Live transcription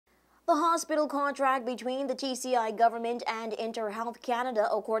The hospital contract between the TCI government and InterHealth Canada,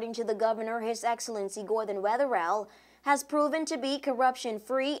 according to the Governor, His Excellency Gordon Wetherell, has proven to be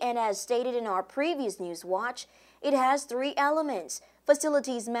corruption-free, and as stated in our previous News Watch, it has three elements: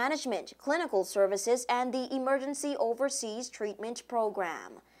 facilities management, clinical services, and the Emergency Overseas Treatment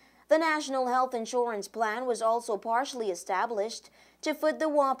Program. The National Health Insurance Plan was also partially established to foot the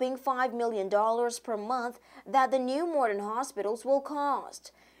whopping $5 million per month that the new modern hospitals will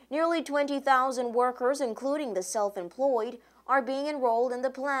cost. Nearly 20,000 workers, including the self-employed, are being enrolled in the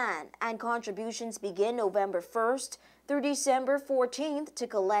plan, and contributions begin November 1st through December 14th to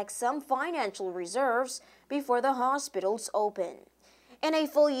collect some financial reserves before the hospitals open. In a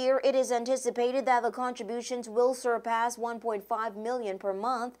full year, it is anticipated that the contributions will surpass $1.5 million per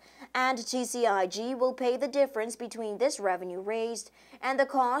month, and TCIG will pay the difference between this revenue raised and the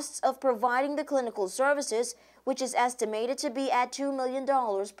costs of providing the clinical services, which is estimated to be at $2 million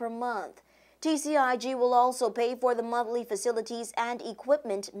per month. TCIG will also pay for the monthly facilities and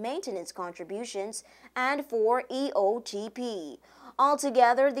equipment maintenance contributions and for EOTP.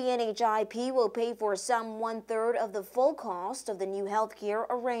 Altogether, the NHIP will pay for some one-third of the full cost of the new healthcare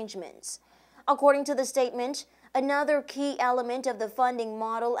arrangements. According to the statement, another key element of the funding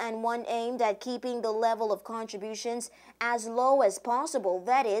model, and one aimed at keeping the level of contributions as low as possible,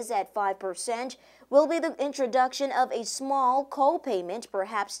 that is, at 5%, will be the introduction of a small co-payment,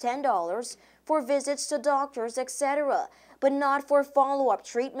 perhaps $10, for visits to doctors, etc., but not for follow-up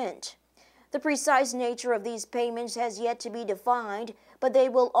treatment. The precise nature of these payments has yet to be defined, but they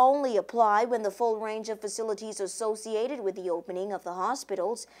will only apply when the full range of facilities associated with the opening of the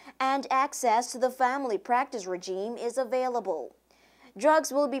hospitals and access to the family practice regime is available.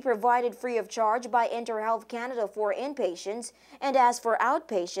 Drugs will be provided free of charge by InterHealth Canada for inpatients, and as for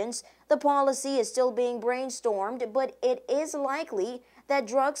outpatients, the policy is still being brainstormed, but it is likely that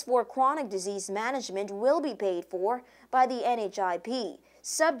drugs for chronic disease management will be paid for by the NHIP,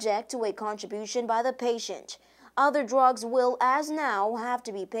 subject to a contribution by the patient. Other drugs will, as now, have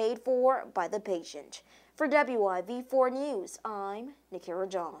to be paid for by the patient. For WIV4 News, I'm Nikira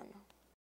John.